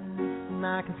passed, and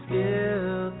I can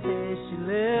still taste your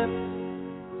lips.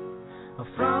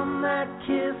 From that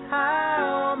kiss high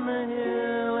on the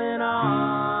hill in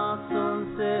our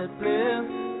sunset bliss,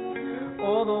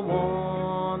 or the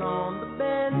one on the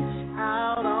bench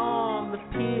out on the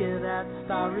pier that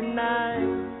starry night,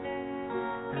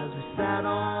 as we sat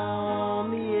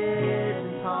on the edge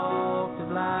and talked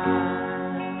of life.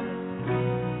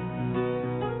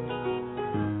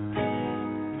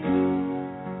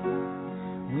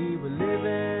 We were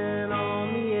living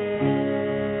on the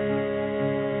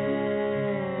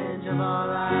edge of our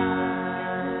lives.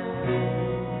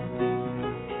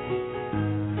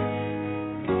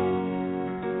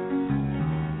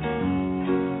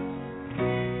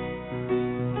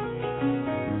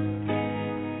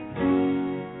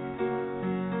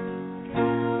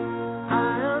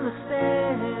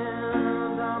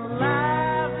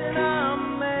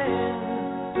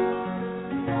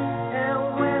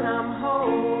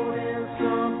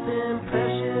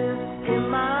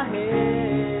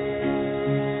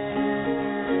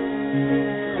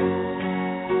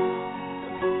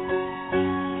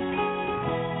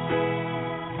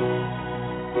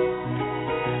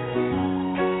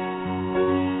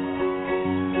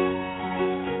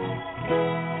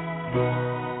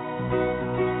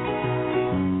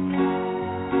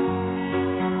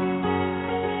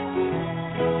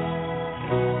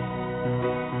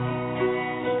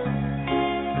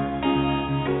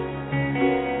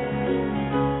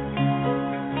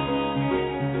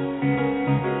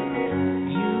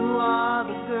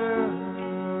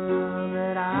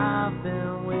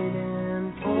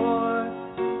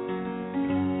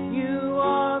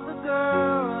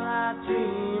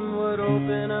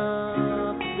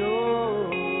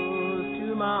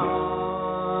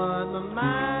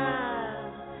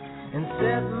 and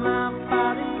set my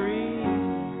body free.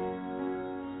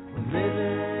 When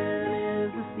living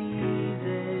isn't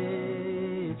easy,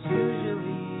 it's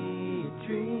usually a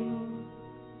dream.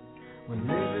 When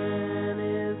living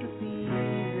isn't easy.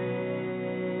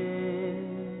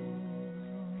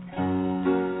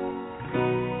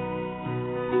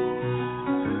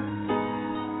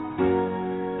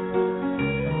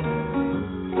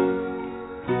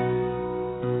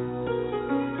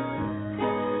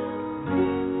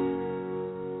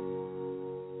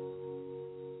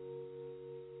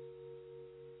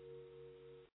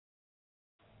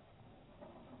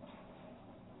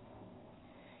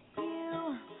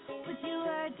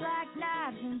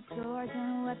 Swords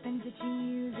and weapons that you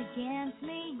use against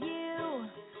me. You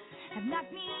have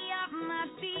knocked me off my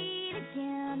feet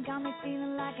again, got me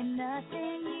feeling like a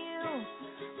nothing. You,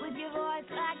 with your voice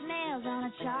like nails on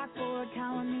a chalkboard,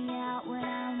 calling me out when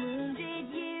I'm wounded.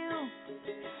 You,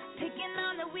 picking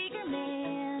on the weaker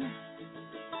man.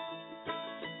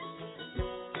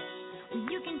 Well,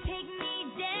 you can take me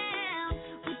down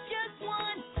with just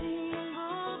one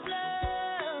single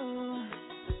blow.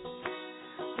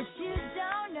 But you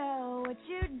don't know what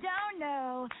you don't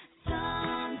know.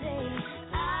 Someday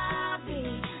I'll be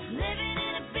living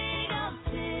in a big old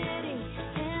city,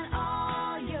 and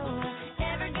all you're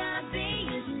ever gonna be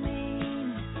is me.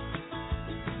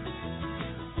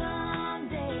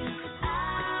 Someday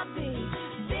I'll be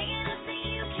big enough that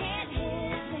you can't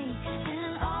hit me,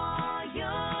 and all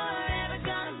you're ever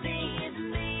gonna be is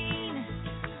mean.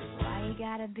 Why you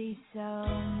gotta be so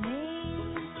mean?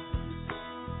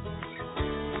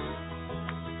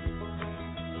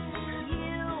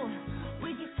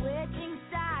 Switching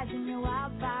sides and your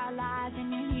wildfire lies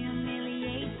and your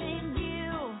humiliation.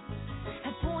 You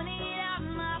have pointed out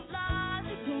my flaws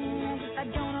again. If I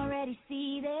don't already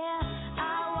see them,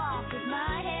 I walk with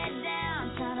my head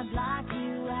down, trying to block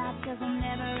you out, 'cause I'll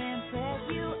never impress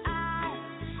you. I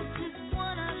just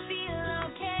wanna feel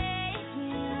okay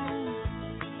again.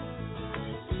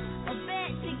 I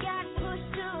bet you got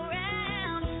pushed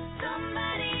around,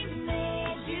 somebody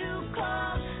made you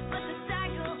cold, but the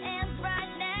cycle ends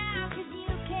right now, 'cause you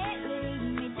can't lead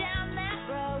me down that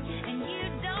road, and you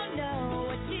don't know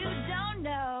what you don't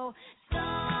know.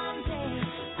 Someday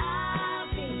I'll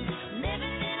be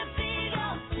living in a big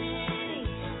old city,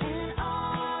 and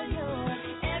all you're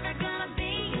ever gonna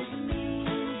be is me.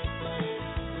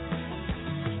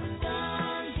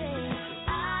 Someday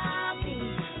I'll be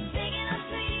big enough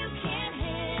so you can't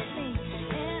hit me,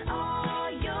 and all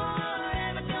you're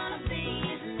ever gonna be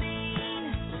is mean.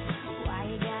 Why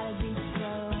you gotta be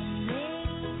so mean?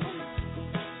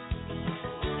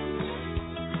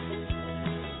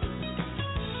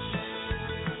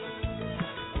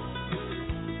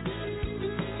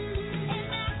 And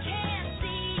I can't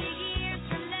see you years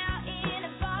from now in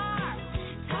a bar,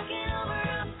 talking over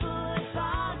a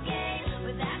football game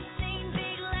with that same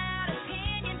big loud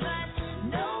opinion, but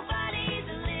nobody's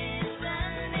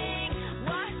listening.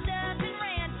 Washed up and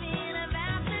ranting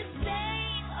about the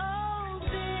same old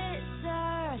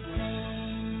bitter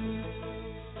thing.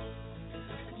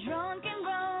 Drunk and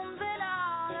roaming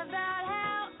on about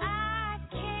how I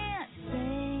can't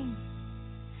sing,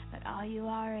 but all you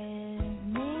are is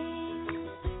mean.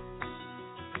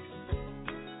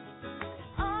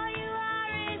 All you are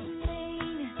is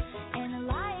mean, and a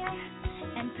liar,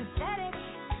 and pathetic,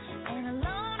 and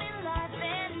alone in life,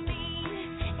 and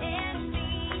mean, and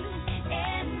mean,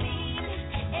 and mean,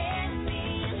 and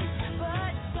mean.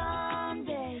 But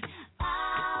someday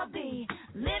I'll be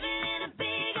living in a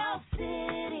big old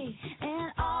city,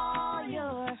 and all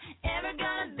you're ever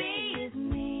gonna be is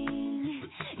mean.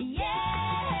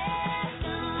 Yeah,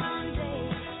 someday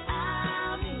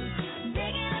I'll be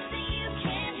big enough that you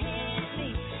can't hit me,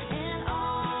 and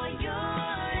all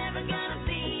you're ever gonna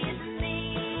be is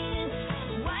mean.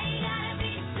 Why you gotta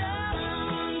be so?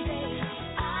 Someday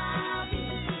I'll be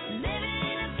living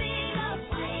in a big old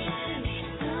city,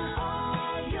 and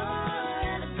all you're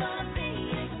ever gonna be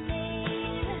is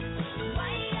mean. Why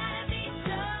you gotta be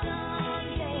so?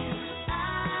 Someday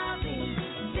I'll be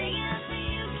big enough that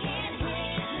you can't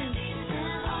hit me,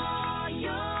 and all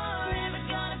you're ever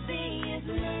gonna be is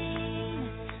mean.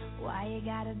 Why you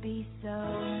gotta be so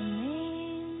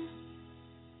mean?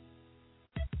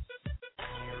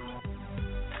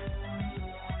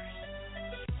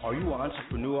 Are you an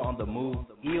entrepreneur on the move?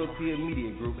 EOTM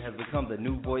Media Group has become the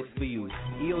new voice for you.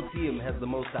 EOTM has the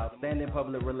most outstanding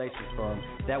public relations firm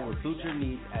that will suit your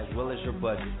needs as well as your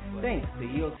budget. Thanks to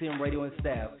EOTM Radio and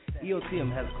staff,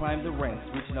 EOTM has climbed the ranks,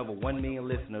 reaching over 1 million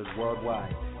listeners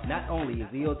worldwide. Not only is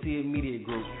EOTM Media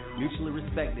Group mutually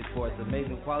respected for its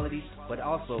amazing quality, but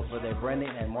also for their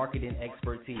branding and marketing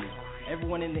expertise.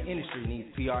 Everyone in the industry needs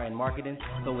PR and marketing,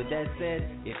 so with that said,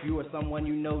 if you or someone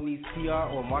you know needs PR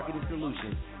or marketing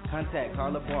solutions, contact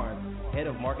Carla Barnes, Head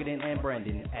of Marketing and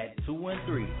Branding at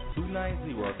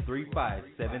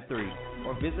 213-290-3573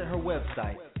 or visit her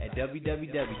website at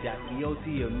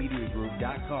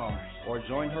www.eotmmediagroup.com or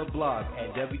join her blog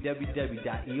at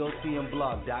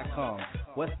www.eotmblog.com.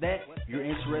 What's that? You're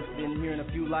interested in hearing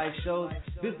a few live shows?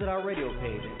 Visit our radio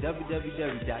page at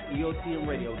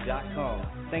www.eotmradio.com.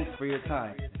 Thanks for your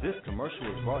time. This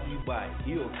commercial is brought to you by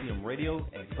EOTM Radio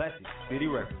and Classic City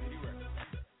Records.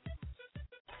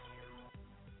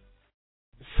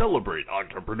 Celebrate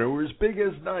entrepreneurs'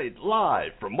 biggest night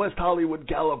live from West Hollywood,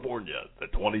 California. The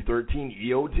 2013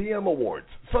 EOTM Awards,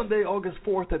 Sunday, August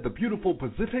 4th at the beautiful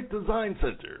Pacific Design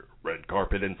Center. Red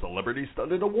carpet and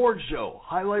celebrity-studded awards show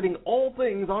highlighting all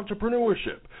things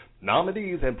entrepreneurship.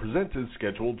 Nominees and presenters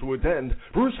scheduled to attend: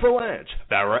 Bruce Valanche,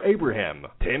 Farrah Abraham,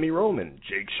 Tammy Roman,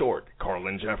 Jake Short,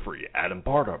 Carlin Jeffrey, Adam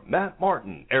Barter, Matt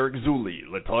Martin, Eric Zuli,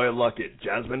 Latoya Luckett,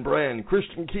 Jasmine Brand,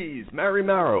 Christian Keys, Mary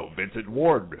Marrow, Vincent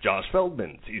Ward, Josh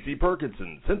Feldman, Cece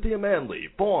Perkinson, Cynthia Manley,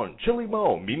 Fawn, Chili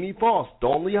Mo, Mimi Foss,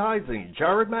 Dawn Lee Heising,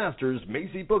 Jared Masters,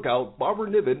 Macy Bookout, Barbara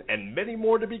Niven, and many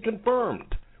more to be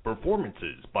confirmed.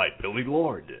 Performances by Billy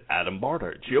Lord, Adam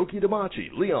Barter, Chioki Damachi,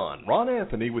 Leon, Ron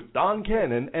Anthony with Don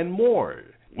Cannon, and more.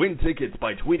 Win tickets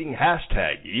by tweeting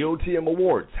hashtag EOTM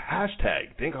Awards,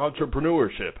 hashtag Think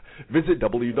Entrepreneurship. Visit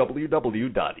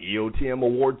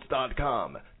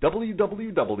www.eotmawards.com,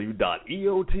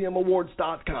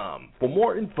 www.eotmawards.com for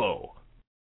more info.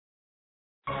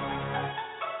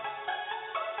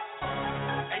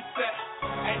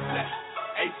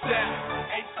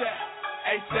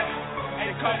 Hey,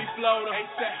 call me Floater,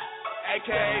 a.k.a.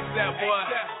 ASAP boy.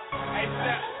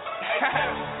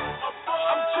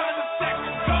 I'm trying to take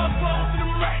the car close to the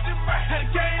right. Had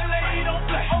a game late on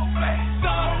play.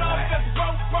 Starting off at the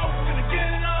rope, gonna get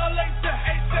it all later.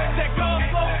 That car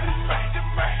close to the right.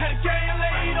 Had a game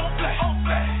late on play.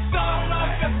 Starting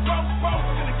off at the rope,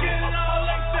 gonna get it all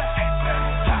later.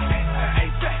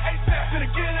 Gonna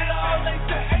get it all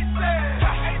later.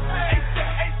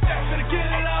 Gonna get it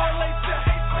all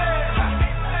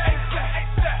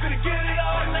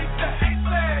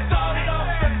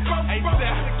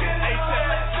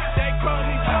later.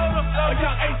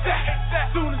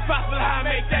 Soon as possible, I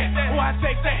make that. Oh, I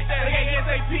take that. Like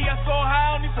ASAP, I score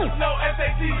high on these no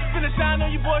SAT. Finna shine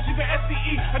on you boys, you can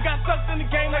SCE. I got sucked in the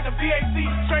game like a VAC.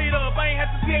 Straight up, I ain't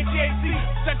had to CHEAC.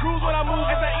 That cruise when I move,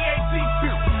 it's that EAC.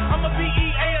 I'm a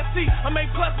VEASC. I make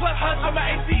plus, hush, I'm a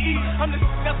ACE. I'm the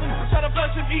got some try to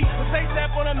flush and eat. But say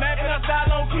step on the map and I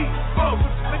style on key. Bro,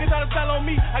 niggas try to style on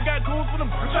me. I got goons for them,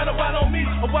 try to wild on me.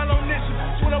 A wild on this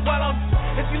shit, when I wild on.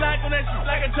 And she like on that shit,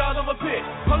 like a jaws of a pit.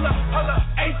 Hold up,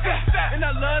 ASAP. And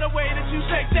I love the way that you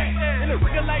shake that. And a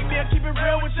nigga like me, I keep it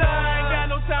real with y'all. I ain't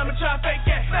got no time to try fake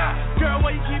that. Girl,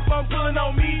 why you keep on pulling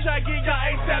on me? Try to get y'all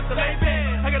ASAP to lay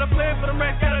back. I got a plan for the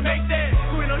rest, gotta make that.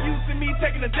 So ain't no use in me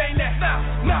taking a day nap.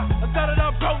 Nah, I started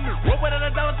off broke. What without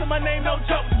a dollar to my name, no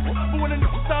joke. But when a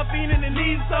nigga start feeding and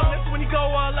needs something, that's when you go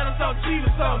all out and start cheap or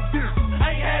something.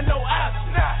 I ain't had no option.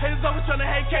 Haters always trying to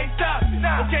hate, can't stop it.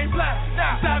 No game block,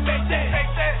 so I make that.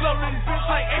 Flow in this bitch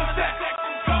like ASAP.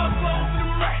 Call close to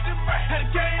the right. Had a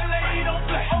game late on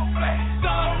play.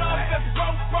 Starting off at the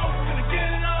rope, gonna get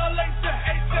it all later.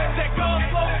 That call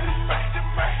close to the right.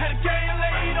 Had a game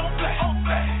late on play.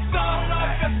 Starting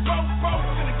off at the rope,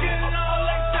 gonna get it all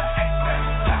later.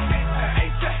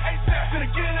 Gonna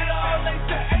get it all later.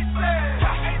 Gonna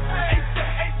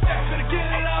get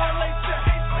it all later.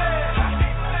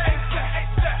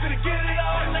 Gonna get it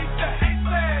all later.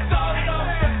 Started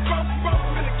off at the rope,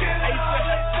 gonna get it all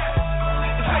later.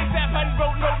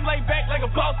 Wrote notes laid back like a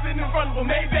boss sitting in front of a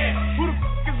Maybach. Who the f***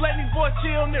 is letting these boys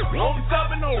chill on their only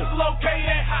stopping on it's located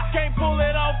at? Can't pull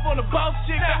it off on the boss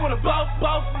chick. They want a boss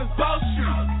when it's boss shoot.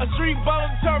 A street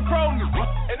baller turn pro new.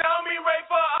 And I don't mean Ray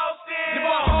for Austin. The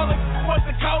ballaholics, what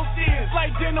the coast is.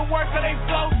 Like dinner work, how they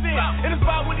flows in. And it's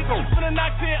about when these f***s finna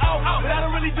knock 10 off. But I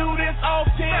don't really do this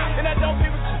often. And I don't give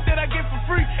a shit that I get for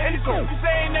free. And these f***s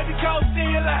saying that we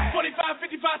coasting like 45,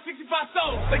 55, 65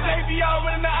 souls. Like they be all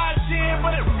in the option.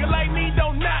 But a nigga like me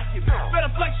don't knock it.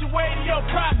 Better flex your way to your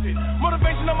profit.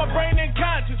 Motivation on my brain and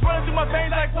conscience. Running through my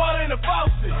veins like water in a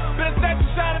faucet. Better start to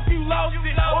shine if you lost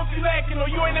it. Or if you lacking or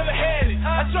you ain't never had it.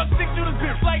 I truck stick through this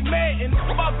bitch like Madden.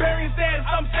 Barbarian status,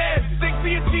 I'm savage. Stick to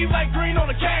your teeth like green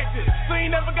on a cactus. So you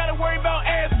never gotta worry about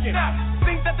asking.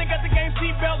 Think that they got the game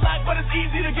seatbelt locked, but it's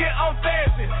easy to get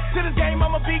unfastened. To this game,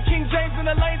 I'ma be King James in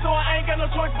the lane, so I ain't got no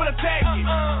choice but attack it.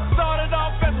 Started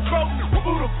off as a broken.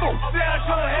 Who the fuck said I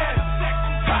could've had it?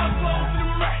 Cop close to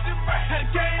the right. Had a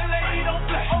game late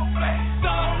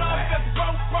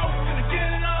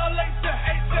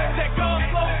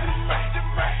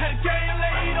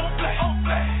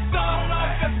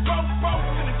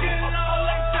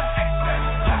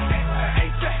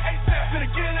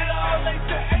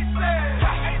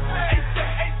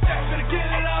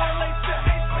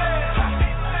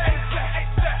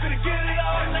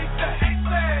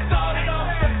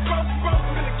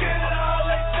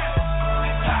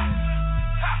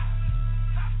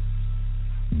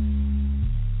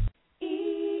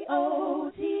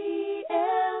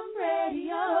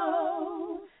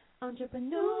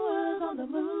Entrepreneurs on the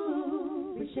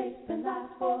move, reshaping lives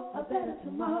for a better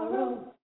tomorrow.